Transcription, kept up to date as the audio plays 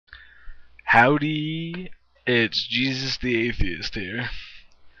Howdy, it's Jesus the Atheist here.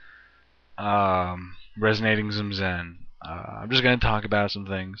 Resonating some Zen. I'm just gonna talk about some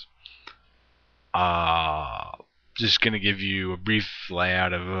things. Uh, just gonna give you a brief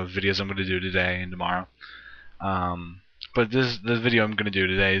layout of videos I'm gonna do today and tomorrow. Um, but the video I'm gonna do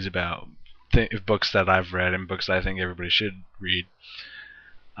today is about books that I've read and books that I think everybody should read.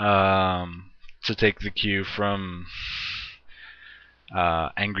 To take the cue from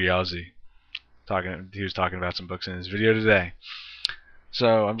Angry Aussie. He was talking about some books in his video today.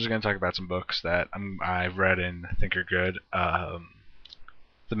 So I'm just gonna talk about some books that I've read and think are good.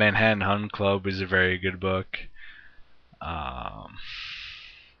 The Manhattan Hunt Club is a very good book. Um,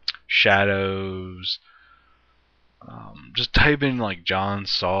 Shadows. Just type in like John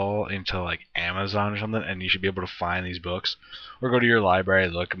Saul into like Amazon or something, and you should be able to find these books. Or go to your library,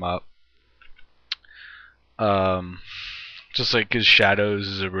 look them up. Just like his Shadows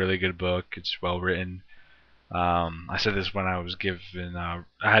is a really good book. It's well written. I said this when I was given. I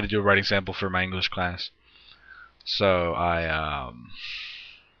had to do a writing sample for my English class, so I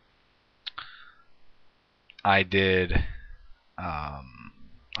did. I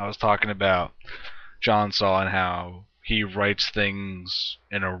was talking about John Saul and how he writes things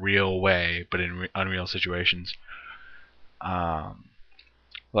in a real way, but in unreal situations. Um,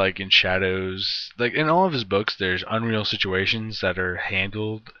 like in Shadows, like in all of his books, there's unreal situations that are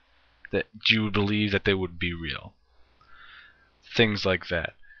handled that you would believe that they would be real. Things like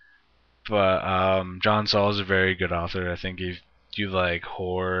that. But John Saul is a very good author. I think if you like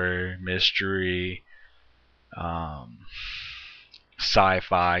horror, mystery, um,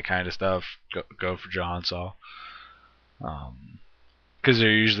 sci-fi kind of stuff, go for John Saul. Because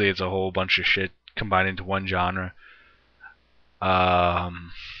usually it's a whole bunch of shit combined into one genre.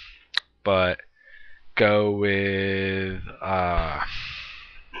 But go with I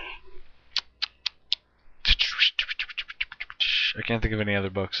can't think of any other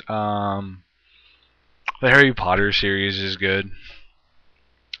books. The Harry Potter series is good.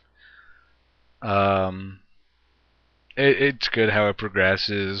 It's good how it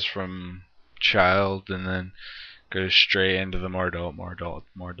progresses from child and then goes straight into the more adult.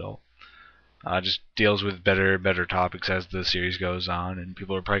 Just deals with better topics as the series goes on, and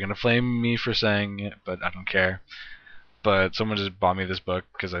people are probably gonna flame me for saying it, but I don't care. But someone just bought me this book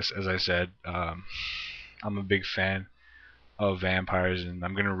because, as I said, I'm a big fan of vampires, and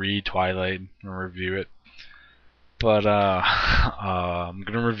I'm gonna read Twilight and review it. But I'm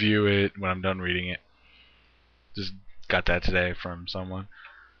gonna review it when I'm done reading it. Just got that today from someone.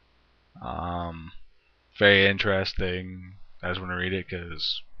 Very interesting. I just want to read it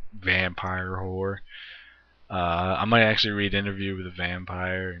because vampire horror. I might actually read Interview with a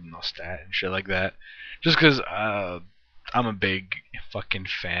Vampire and Lestat and shit like that, just because I'm a big fucking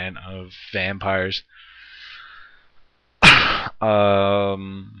fan of vampires.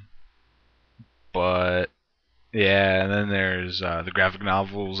 But yeah, and then there's the graphic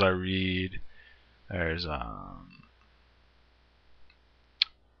novels I read. There's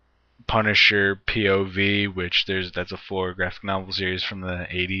Punisher POV, which that's a 4 graphic novel series from the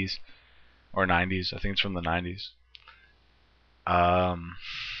 80s or 90s. I think it's from the 90s.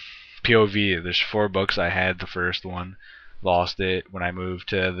 POV, there's 4 books. I had the first one, lost it when I moved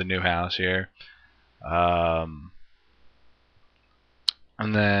to the new house here. And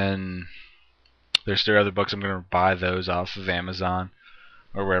then there's 3 other books. I'm gonna buy those off of Amazon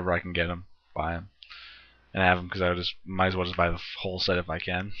or wherever I can get them. Buy them and have them because I just might as well just buy the whole set if I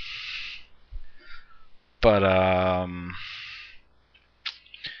can. But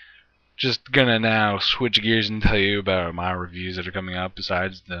just gonna now switch gears and tell you about my reviews that are coming up.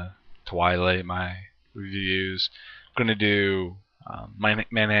 Besides the Twilight, my reviews, I'm gonna do my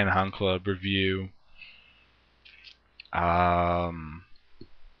Manhattan Hunt Club review. Then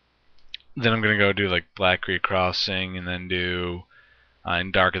I'm gonna go do like Black Creek Crossing, and then do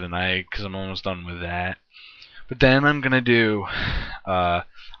in Dark of the Night because I'm almost done with that. But then I'm gonna do.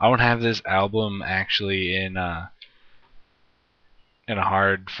 I don't have this album actually in a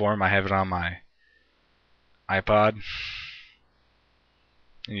hard form. I have it on my iPod.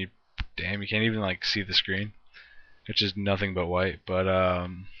 And you can't even like see the screen. It's just nothing but white. But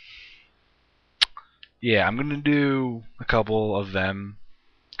yeah, I'm gonna do a couple of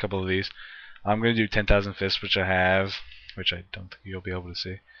these. I'm gonna do 10,000 Fists, which I have, which I don't think you'll be able to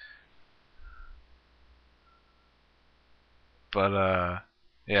see. But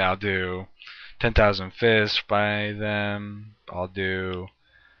yeah, I'll do 10,000 Fists by them. I'll do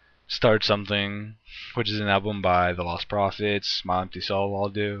Start Something, which is an album by The Lost Prophets. My Empty Soul I'll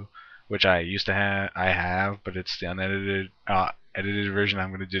do, which I used to have, but it's the unedited, edited version.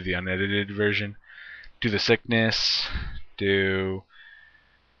 I'm gonna do the unedited version. Do The Sickness. Do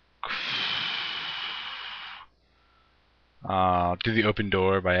do The Open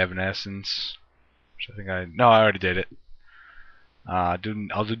Door by Evanescence. Which I think I already did it. I'll do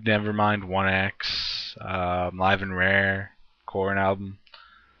Nevermind 1X. Live and Rare. Corn album.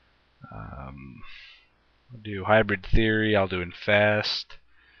 I'll do Hybrid Theory. I'll do Infest.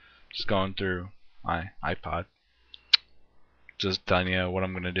 Just going through my iPod. Just telling you what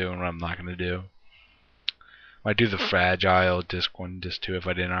I'm gonna do and what I'm not gonna do. Might do the Fragile disc 1, disc 2 if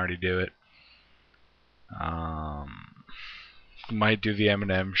I didn't already do it. Might do the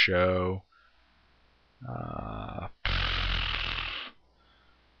Eminem show.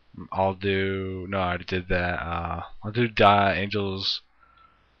 I'll do no, I already did that. I'll do Angels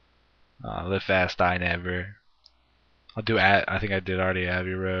Live Fast, Die Never. I'll do I think I did already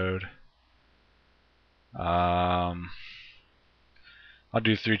Abbey Road. I'll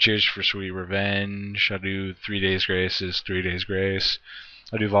do 3 Cheers for Sweet Revenge. I'll do 3 Days Grace is 3 Days Grace.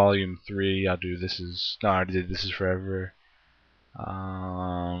 I'll do Volume 3. I'll do I already did This Is Forever.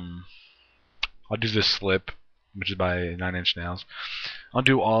 I'll do The Slip, which is by 9 Inch Nails. I'll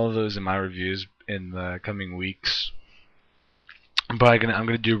do all of those in my reviews in the coming weeks. But I'm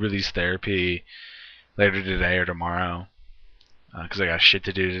gonna do Release Therapy later today or tomorrow. Because I got shit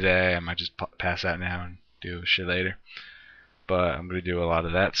to do today. I might just pass out now and do shit later. But I'm going to do a lot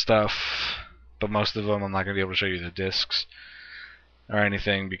of that stuff. But most of them I'm not going to be able to show you the discs or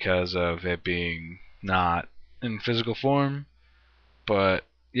anything because of it being not in physical form. But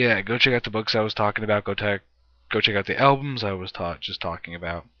yeah, go check out the books I was talking about. Go check out the albums I was just talking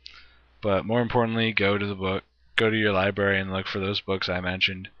about. But more importantly, go to your library and look for those books I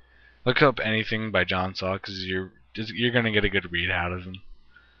mentioned. Look up anything by John Saw because you're going to get a good read out of him.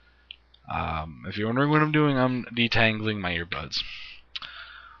 If you're wondering what I'm doing, I'm detangling my earbuds.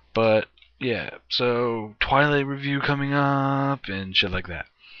 But yeah, so Twilight review coming up and shit like that.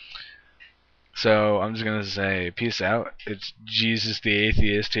 So I'm just gonna say peace out. It's Jesus the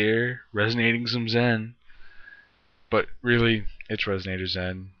Atheist here, resonating some Zen. But really, it's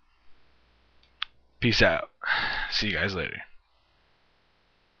RezenatorZen. Peace out. See you guys later.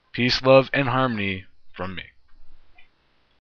 Peace, love, and harmony from me.